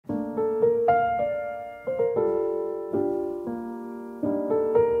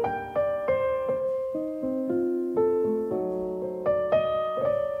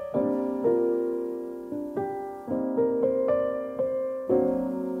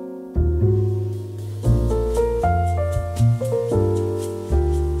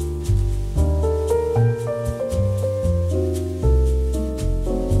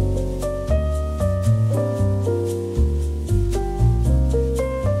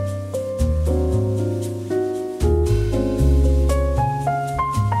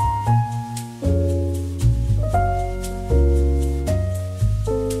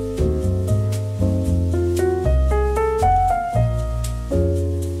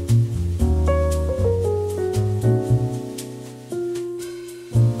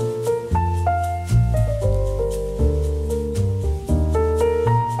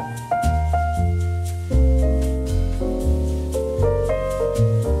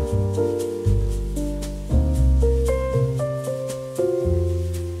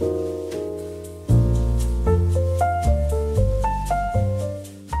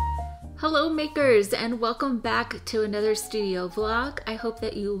Cheers and welcome back to another studio vlog. I hope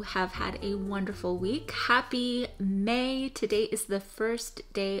that you have had a wonderful week. Happy May. Today is the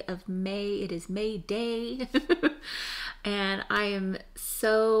first day of May. It is May Day. And I am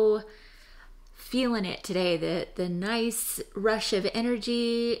so feeling it today. The nice rush of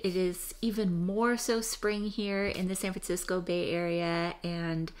energy. It is even more so spring here in the San Francisco Bay Area,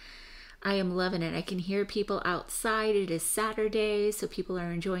 and I am loving it. I can hear people outside. It is Saturday, so people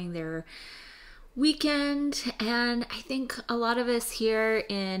are enjoying their weekend. And I think a lot of us here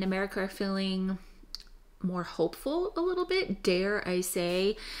in America are feeling more hopeful a little bit, dare I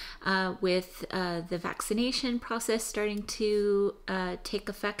say, with the vaccination process starting to take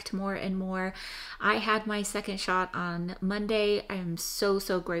effect more and more. I had my second shot on Monday. I'm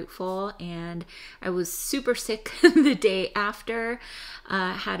so grateful, and I was super sick the day after.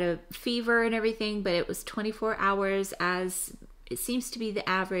 Had a fever and everything, but it was 24 hours as it seems to be the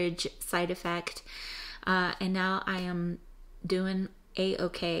average side effect, and now I am doing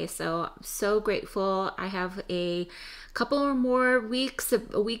a-okay. So grateful. I have a couple or more weeks,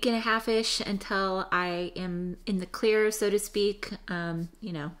 a week and a half-ish, until I am in the clear, so to speak. You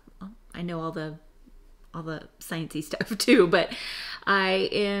know, I know all the sciencey stuff too, but I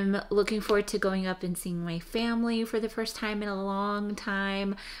am looking forward to going up and seeing my family for the first time in a long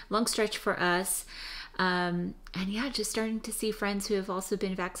time, long stretch for us. And yeah, just starting to see friends who have also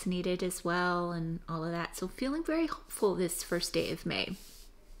been vaccinated as well and all of that. So feeling very hopeful this first day of May.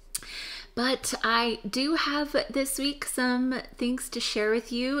 But I do have this week some things to share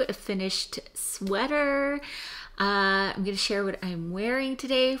with you. A finished sweater. I'm going to share what I'm wearing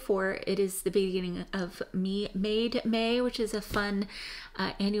today, for it is the beginning of Made May, which is a fun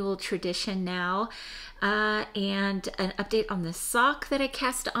annual tradition now. And an update on the sock that I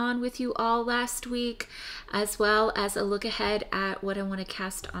cast on with you all last week, as well as a look ahead at what I want to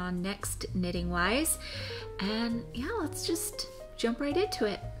cast on next knitting wise. And yeah, let's just jump right into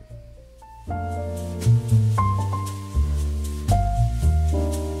it.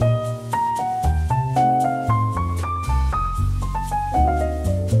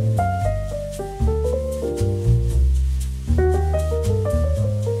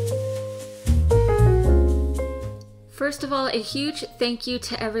 First of all, a huge thank you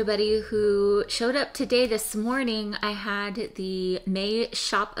to everybody who showed up today. This morning I had the May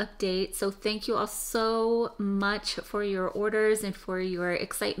shop update, so thank you all so much for your orders and for your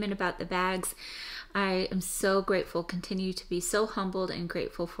excitement about the bags. I am so grateful, continue to be so humbled and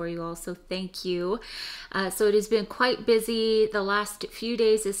grateful for you all, so thank you. So it has been quite busy the last few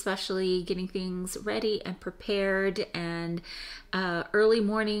days, especially getting things ready and prepared, and early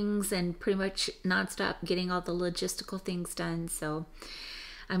mornings and pretty much nonstop getting all the logistical things done. So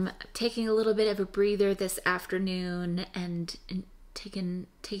I'm taking a little bit of a breather this afternoon and taking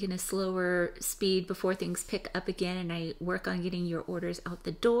a slower speed before things pick up again and I work on getting your orders out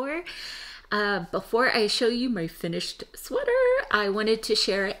the door. Before I show you my finished sweater, I wanted to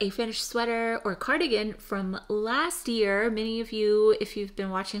share a finished sweater or cardigan from last year. Many of you, if you've been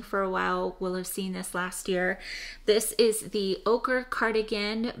watching for a while, will have seen this last year. This is the Ochre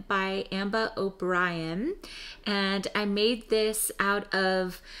Cardigan by Amba O'Brien, and I made this out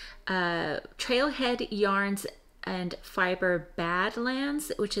of Trailhead Yarns and Fiber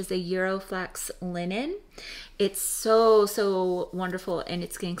Badlands, which is a Euroflex linen. It's so wonderful, and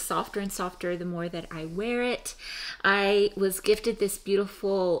it's getting softer and softer the more that I wear it. I was gifted this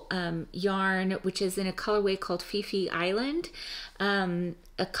beautiful yarn, which is in a colorway called Fifi Island,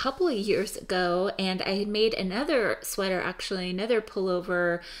 a couple of years ago, and I had made another sweater, actually another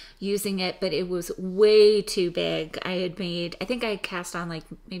pullover using it, but it was way too big. I think I had cast on like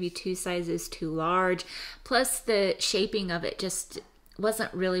maybe 2 sizes too large, plus the shaping of it just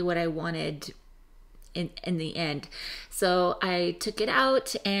wasn't really what I wanted in the end. So I took it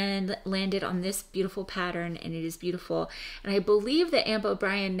out and landed on this beautiful pattern, and it is beautiful. And I believe that Amba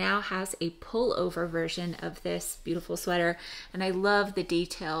O'Brien now has a pullover version of this beautiful sweater, and I love the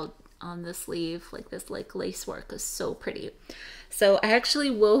detail on the sleeve. Like this lace work is so pretty. So I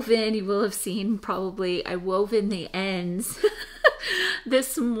actually wove in, you will have seen probably, I wove in the ends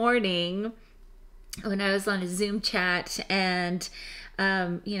this morning when I was on a Zoom chat, and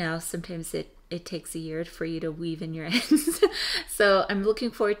you know, sometimes it takes a year for you to weave in your ends. So I'm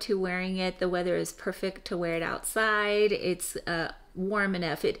looking forward to wearing it. The weather is perfect to wear it outside. It's warm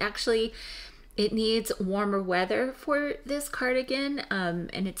enough. It needs warmer weather for this cardigan,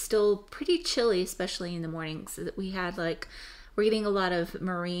 and it's still pretty chilly, especially in the mornings. So that we're getting a lot of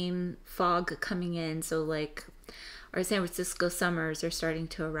marine fog coming in, so like our San Francisco summers are starting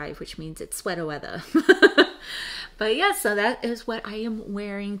to arrive, which means it's sweater weather. But yeah, so that is what I am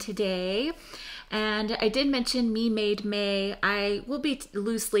wearing today. And I did mention Me Made May. I will be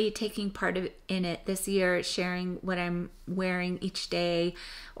loosely taking part in it this year, sharing what I'm wearing each day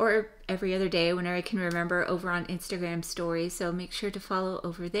or every other day whenever I can remember over on Instagram stories. So make sure to follow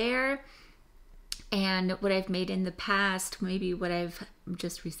over there. And what I've made in the past, maybe what I've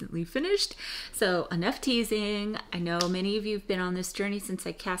just recently finished. So enough teasing. I know many of you have been on this journey since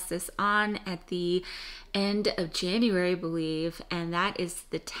I cast this on at the end of January, I believe. And that is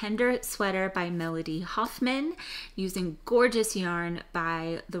the Tender Sweater by Melody Hoffman, using gorgeous yarn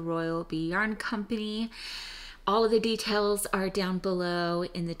by the Royal Bee Yarn Company. All of the details are down below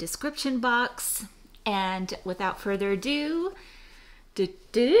in the description box. And without further ado,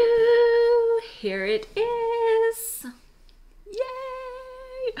 here it is.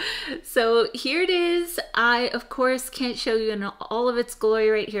 Yay! So here it is. I, of course, can't show you in all of its glory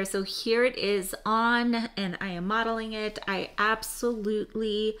right here. So here it is on, and I am modeling it. I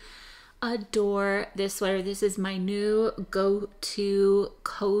absolutely adore this sweater. This is my new go-to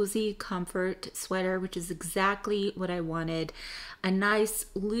cozy comfort sweater, which is exactly what I wanted. A nice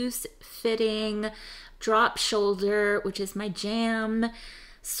loose fitting drop shoulder, which is my jam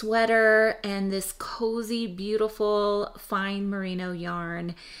sweater, and this cozy, beautiful, fine merino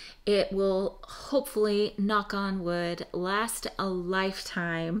yarn. It will hopefully, knock on wood, last a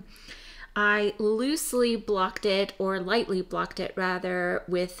lifetime. I loosely blocked it, or lightly blocked it rather,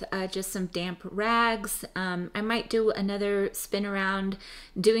 with just some damp rags. I might do another spin around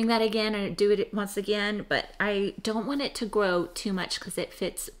doing that again, or do it once again, but I don't want it to grow too much because it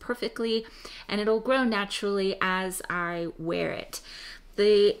fits perfectly and it'll grow naturally as I wear it.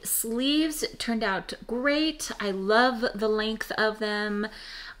 The sleeves turned out great. I love the length of them.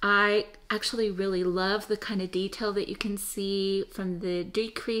 I actually really love the kind of detail that you can see from the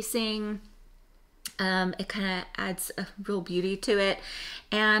decreasing. It kind of adds a real beauty to it.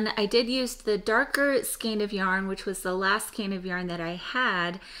 And I did use the darker skein of yarn, which was the last skein of yarn that I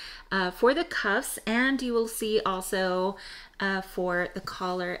had for the cuffs. And you will see also for the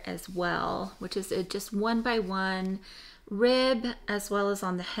collar as well, which is just 1x1 rib, as well as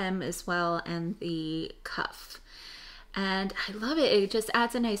on the hem as well, and the cuff. And I love it. It just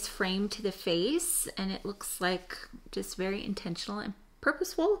adds a nice frame to the face, and it looks like just very intentional and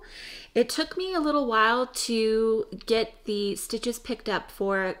purposeful. It took me a little while to get the stitches picked up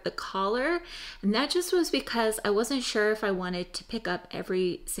for the collar, and that just was because I wasn't sure if I wanted to pick up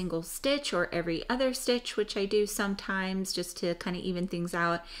every single stitch or every other stitch, which I do sometimes just to kind of even things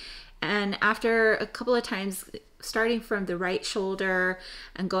out. And after a couple of times, starting from the right shoulder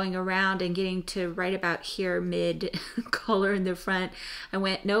and going around and getting to right about here, mid collar in the front, I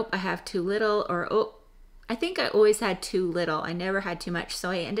went, nope, I have too little, or oh, I think I always had too little. I never had too much.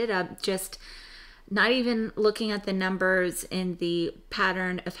 So I ended up just not even looking at the numbers in the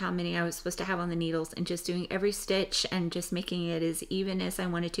pattern of how many I was supposed to have on the needles, and just doing every stitch and just making it as even as I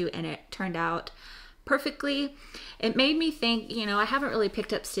wanted to, and it turned out perfectly. It made me think, you know, I haven't really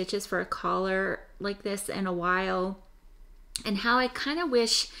picked up stitches for a collar like this in a while, and how I kind of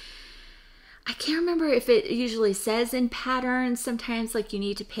wish, I can't remember if it usually says in patterns sometimes like you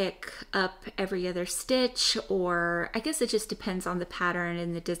need to pick up every other stitch, or I guess it just depends on the pattern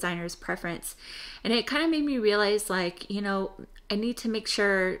and the designer's preference. And it kind of made me realize, like, you know, I need to make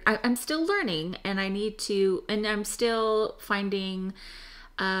sure I'm still learning, and I need to, and I'm still finding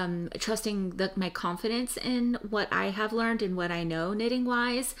trusting my confidence in what I have learned and what I know knitting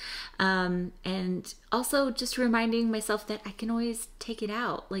wise, and also just reminding myself that I can always take it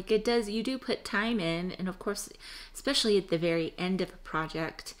out. Like, it does, you do put time in, and of course, especially at the very end of a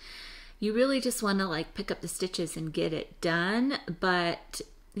project, you really just want to like pick up the stitches and get it done. But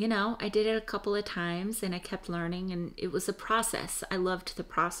you know, I did it a couple of times and I kept learning, and it was a process. I loved the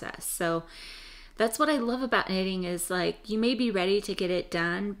process. So that's what I love about knitting, is like, you may be ready to get it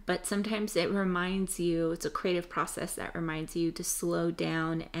done, but sometimes it reminds you, it's a creative process that reminds you to slow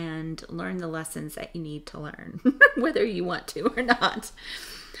down and learn the lessons that you need to learn, whether you want to or not.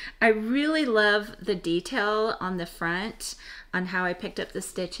 I really love the detail on the front on how I picked up the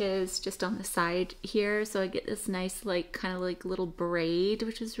stitches just on the side here. So I get this nice, like, kind of like little braid,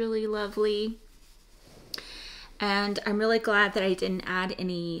 which is really lovely. And I'm really glad that I didn't add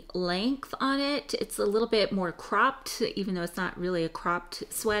any length on it. It's a little bit more cropped, even though it's not really a cropped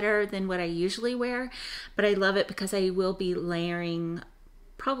sweater than what I usually wear. But I love it because I will be layering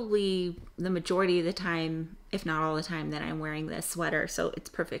probably the majority of the time, if not all the time, that I'm wearing this sweater. So it's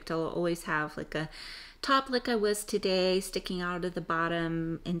perfect. I'll always have like a top like I was today, sticking out of the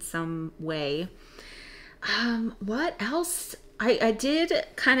bottom in some way. What else? I did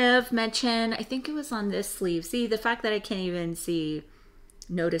kind of mention, I think it was on this sleeve. See, the fact that I can't even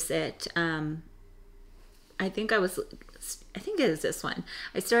notice it. I think it is this one.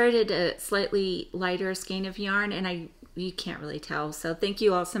 I started a slightly lighter skein of yarn, and you can't really tell. So thank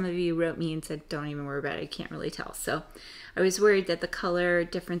you all. Some of you wrote me and said, don't even worry about it. I can't really tell. So I was worried that the color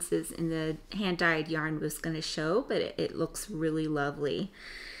differences in the hand-dyed yarn was going to show, but it looks really lovely.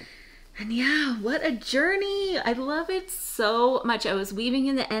 And yeah, what a journey. I love it so much. I was weaving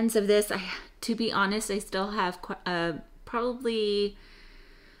in the ends of this. To be honest, I still have probably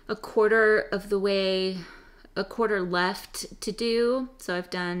a quarter left to do. So I've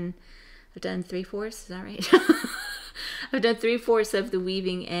done 3/4, is that right? I've done 3/4 of the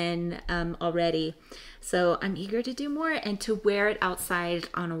weaving in already. So I'm eager to do more and to wear it outside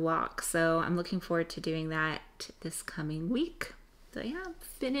on a walk. So I'm looking forward to doing that this coming week. So yeah,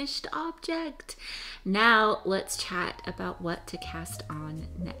 finished object. Now let's chat about what to cast on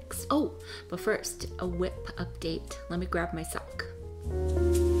next. Oh, but first, a whip update. Let me grab my sock.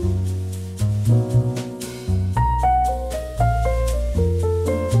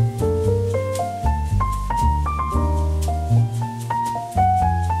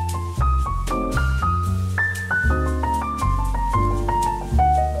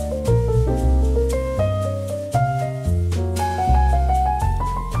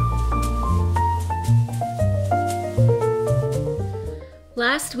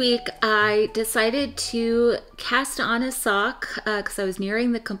 Last week, I decided to cast on a sock because I was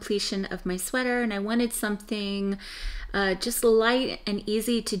nearing the completion of my sweater and I wanted something just light and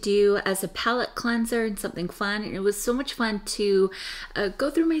easy to do as a palette cleanser and something fun. And it was so much fun to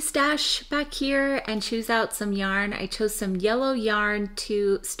go through my stash back here and choose out some yarn. I chose some yellow yarn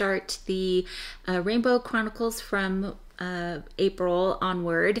to start the Rainbow Chronicles from April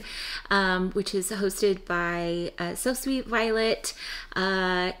onward, which is hosted by So Sweet Violet,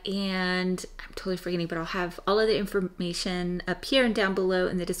 and I'm totally forgetting, but I'll have all of the information up here and down below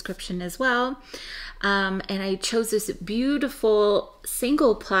in the description as well. And I chose this beautiful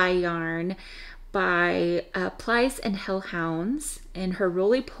single ply yarn by Plies and Hellhounds in her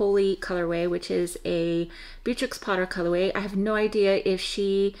Roly Poly colorway, which is a Beatrix Potter colorway. I have no idea if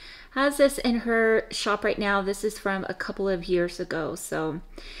she has this in her shop right now. This is from a couple of years ago. So,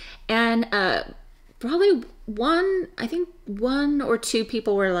 and probably I think one or two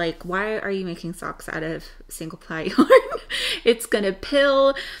people were like, why are you making socks out of single ply yarn? It's gonna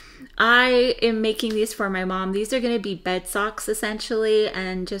pill. I am making these for my mom. These are going to be bed socks essentially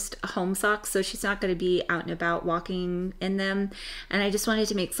and just home socks, so she's not going to be out and about walking in them. And I just wanted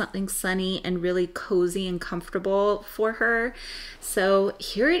to make something sunny and really cozy and comfortable for her. So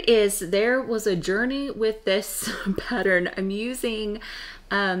here it is. There was a journey with this pattern. I'm using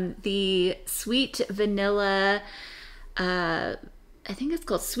the Sweet Vanilla I think it's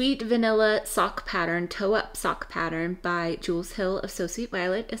called Sweet Vanilla Sock Pattern, Toe Up Sock Pattern by Jules Hill of So Sweet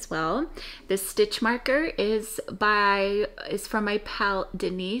Violet as well. This stitch marker is from my pal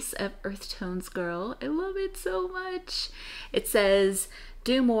Denise of Earth Tones Girl. I love it so much. It says,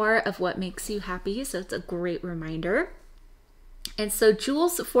 do more of what makes you happy. So it's a great reminder. And so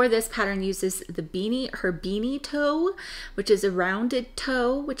Jules for this pattern uses her beanie toe, which is a rounded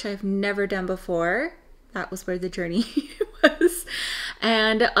toe, which I've never done before. That was where the journey was.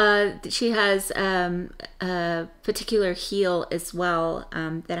 And she has a particular heel as well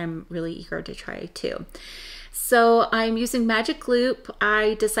that I'm really eager to try too. So I'm using Magic Loop.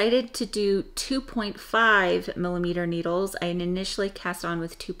 I decided to do 2.5 millimeter needles. I initially cast on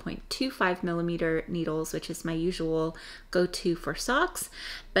with 2.25 millimeter needles, which is my usual go-to for socks.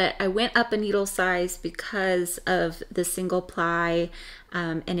 But I went up a needle size because of the single ply,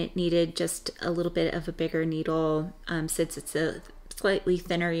 and it needed just a little bit of a bigger needle since it's a slightly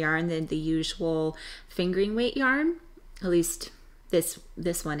thinner yarn than the usual fingering weight yarn. At least this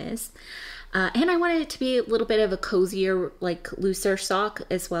one is. And I wanted it to be a little bit of a cozier, like looser sock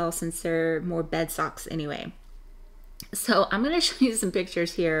as well, since they're more bed socks anyway. So I'm going to show you some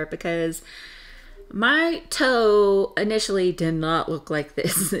pictures here because my toe initially did not look like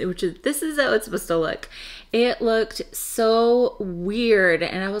this, this is how it's supposed to look. It looked so weird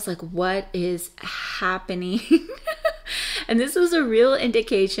and I was like, what is happening? And this was a real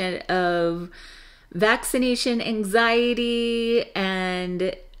indication of vaccination anxiety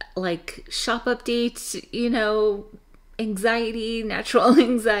and like shop updates, you know, anxiety, natural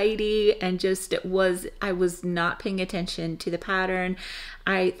anxiety, and just I was not paying attention to the pattern.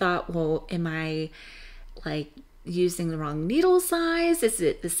 I thought, well, am I like using the wrong needle size? Is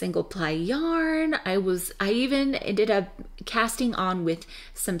it the single ply yarn? I even ended up casting on with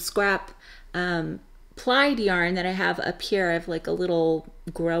some scrap plied yarn that I have up here. I have like a little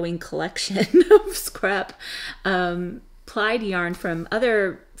growing collection of scrap plied yarn from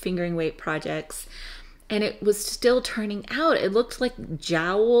other fingering weight projects. and it was still turning out. It looked like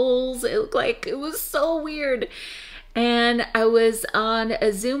jowls. It looked like, it was so weird. And I was on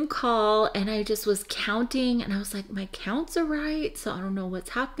a Zoom call and I just was counting and I was like, my counts are right, so I don't know what's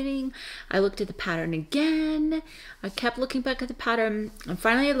happening. I looked at the pattern again. I kept looking back at the pattern, and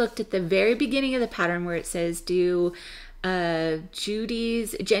finally I looked at the very beginning of the pattern where it says do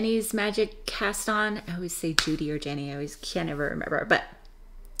Jenny's magic cast on. I always say Judy or Jenny. I always can't ever remember, but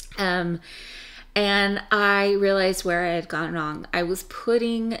and I realized where I had gone wrong. I was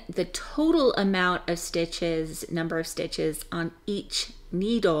putting the total amount of stitches, number of stitches on each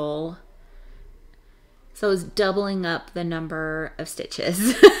needle. So I was doubling up the number of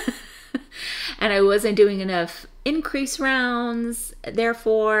stitches. And I wasn't doing enough increase rounds,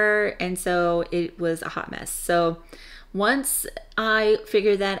 therefore, and so it was a hot mess. So once I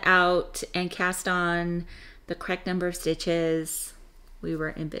figured that out and cast on the correct number of stitches, we were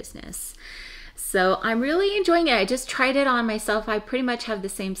in business. So I'm really enjoying it. I just tried it on myself. I pretty much have the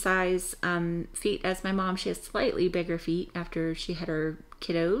same size feet as my mom. She has slightly bigger feet after she had her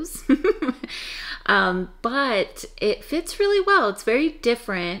kiddos. But it fits really well. It's very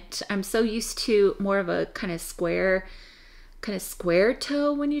different. I'm so used to more of a kind of square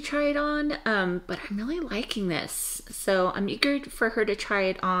toe when you try it on. But I'm really liking this. So I'm eager for her to try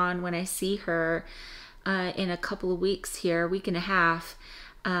it on when I see her in a couple of weeks here, week and a half.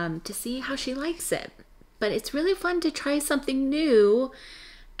 To see how she likes it. But it's really fun to try something new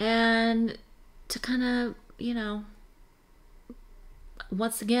and to kind of, you know,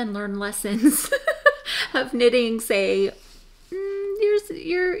 once again, learn lessons of knitting. Say,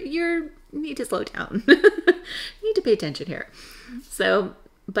 you need to slow down. You need to pay attention here. So,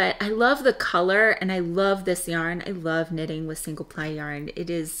 but I love the color and I love this yarn. I love knitting with single ply yarn. It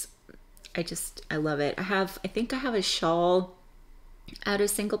is, I love it. I think I have a shawl out of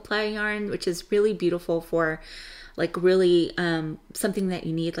single ply yarn, which is really beautiful for like really something that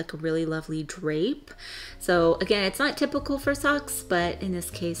you need, like a really lovely drape. So again, it's not typical for socks, but in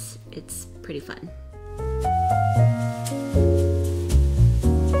this case it's pretty fun.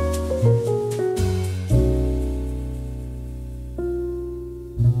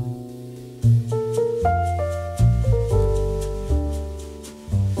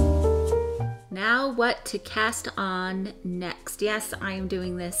 What to cast on next. Yes, I am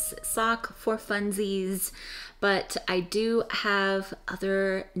doing this sock for funsies, but I do have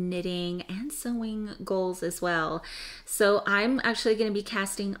other knitting and sewing goals as well. So I'm actually going to be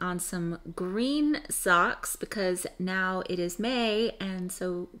casting on some green socks because now it is May, and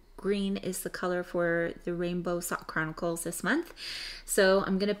so green is the color for the Rainbow Sock Chronicles this month. So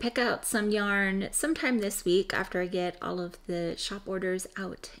I'm going to pick out some yarn sometime this week after I get all of the shop orders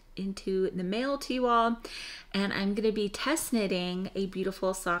out into the mail to you all, and I'm going to be test knitting a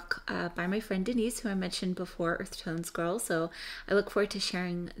beautiful sock by my friend Denise, who I mentioned before, Earth Tones Girl. So I look forward to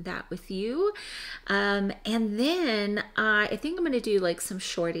sharing that with you. And then I think I'm going to do like some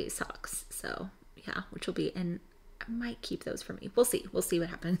shorty socks. So yeah, which will be, and I might keep those for me. We'll see what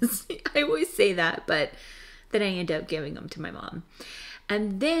happens. I always say that, but then I end up giving them to my mom.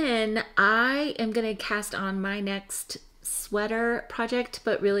 And then I am going to cast on my next sweater project,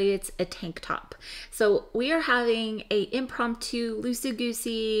 but really it's a tank top. So we are having a impromptu,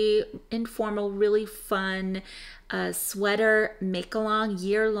 loosey-goosey, informal, really fun sweater make-along,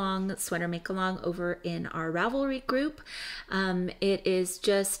 year-long sweater make-along over in our Ravelry group. It is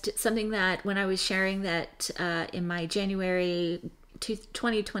just something that when I was sharing that in my January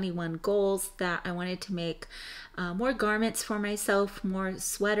 2021 goals, that I wanted to make more garments for myself, more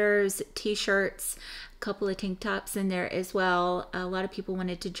sweaters, t-shirts, couple of tank tops in there as well. A lot of people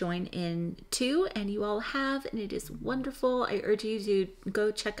wanted to join in too, and you all have, and it is wonderful. I urge you to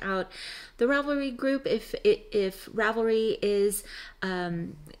go check out the Ravelry group if Ravelry is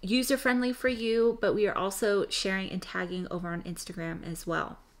user friendly for you, but we are also sharing and tagging over on Instagram as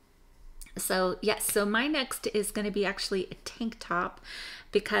well. So yes, so my next is going to be actually a tank top,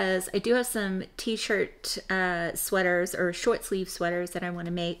 because I do have some t-shirt sweaters or short sleeve sweaters that I want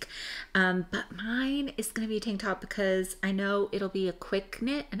to make, but mine is going to be a tank top because I know it'll be a quick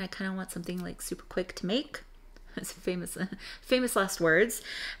knit and I kind of want something like super quick to make. That's famous last words.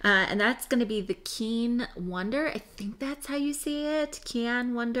 And that's going to be the Keen Wonder. I think that's how you say it.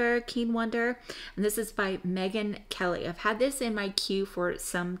 Keen Wonder. And this is by Megan Kelly. I've had this in my queue for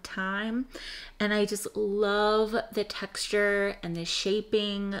some time, and I just love the texture and the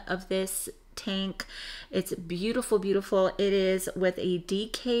shaping of this tank. It's beautiful, beautiful. It is with a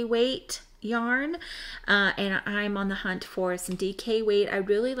DK weight yarn, and I'm on the hunt for some DK weight. I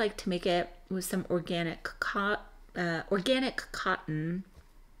really like to make it with some organic cotton,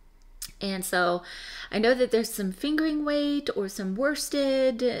 And so I know that there's some fingering weight or some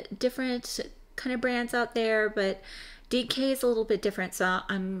worsted, different kind of brands out there, but DK is a little bit different. So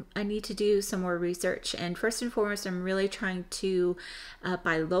I need to do some more research. And first and foremost, I'm really trying to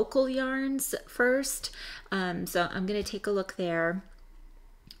buy local yarns first. So I'm going to take a look there.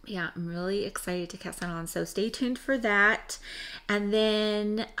 Yeah, I'm really excited to cast that on. So stay tuned for that. And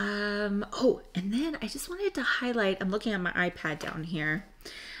then, oh, and then I just wanted to highlight, I'm looking at my iPad down here.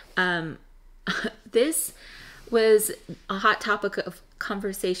 This was a hot topic of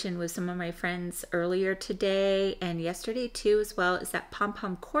conversation with some of my friends earlier today and yesterday too, as well, is that Pom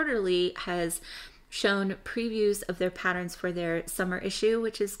Pom Quarterly has shown previews of their patterns for their summer issue,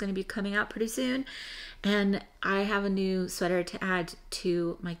 which is going to be coming out pretty soon. And I have a new sweater to add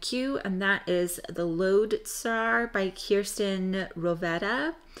to my queue, and that is the Lodestar by Kirsten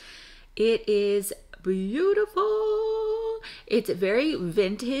Rovetta. It is beautiful. It's very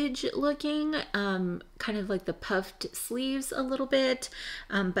vintage looking, kind of like the puffed sleeves a little bit,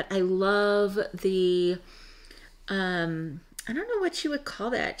 but I love the I don't know what you would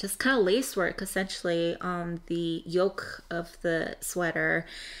call that, just kind of lace work essentially on the yoke of the sweater.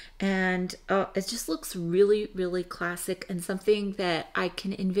 And it just looks really, really classic and something that I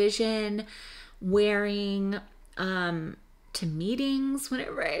can envision wearing to meetings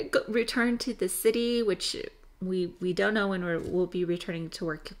whenever I return to the city, which we don't know when we'll be returning to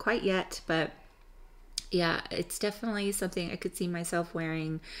work quite yet, but yeah, it's definitely something I could see myself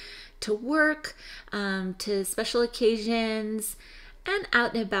wearing to work, to special occasions, and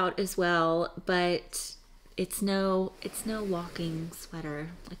out and about as well. But it's no walking sweater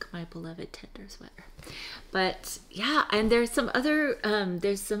like my beloved tender sweater. But yeah, and there's some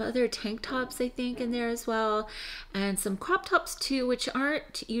other tank tops I think in there as well, and some crop tops too, which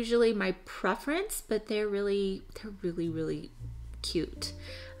aren't usually my preference, but they're really cute,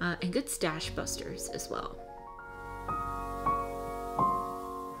 and good stash busters as well.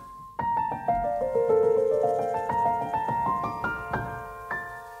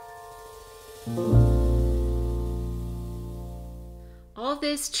 All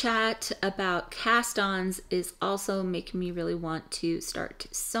this chat about cast-ons is also making me really want to start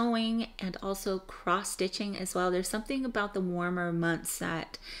sewing and also cross-stitching as well. There's something about the warmer months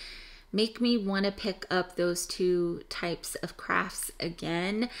that make me want to pick up those two types of crafts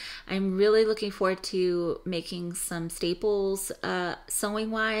again. I'm really looking forward to making some staples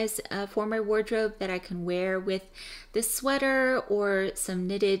sewing wise for my wardrobe that I can wear with this sweater, or some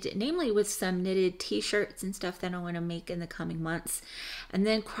knitted, namely with some knitted t-shirts and stuff that I want to make in the coming months. And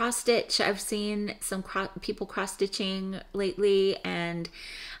then cross stitch, I've seen some people cross stitching lately, and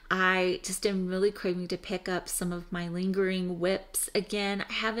I just am really craving to pick up some of my lingering whips again.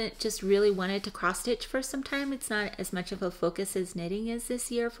 I haven't just really wanted to cross stitch for some time. It's not as much of a focus as knitting is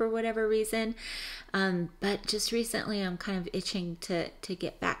this year for whatever reason. But just recently I'm kind of itching to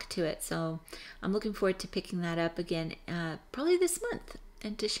get back to it. So I'm looking forward to picking that up again, probably this month,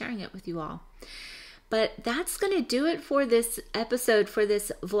 and to sharing it with you all. But that's going to do it for this episode, for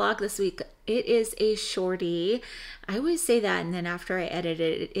this vlog this week. It is a shorty. I always say that, and then after I edit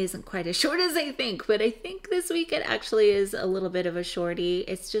it, it isn't quite as short as I think. But I think this week it actually is a little bit of a shorty.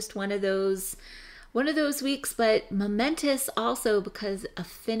 It's just one of those weeks, but momentous also because a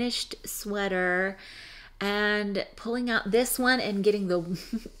finished sweater, and pulling out this one and getting the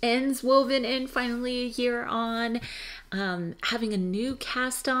ends woven in finally a year on, having a new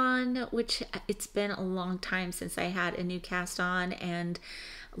cast on, which it's been a long time since I had a new cast on, and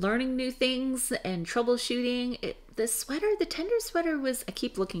learning new things and troubleshooting. The sweater, the tender sweater was, I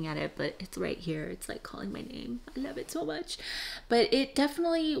keep looking at it, but it's right here. It's like calling my name. I love it so much. But it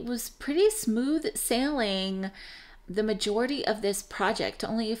definitely was pretty smooth sailing the majority of this project.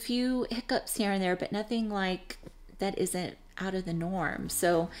 Only a few hiccups here and there, but nothing like that isn't out of the norm.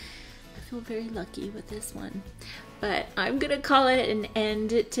 So I feel very lucky with this one. But I'm gonna call it an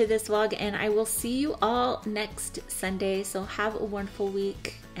end to this vlog, and I will see you all next Sunday. So have a wonderful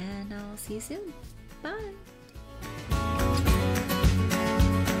week, and I'll see you soon. Bye.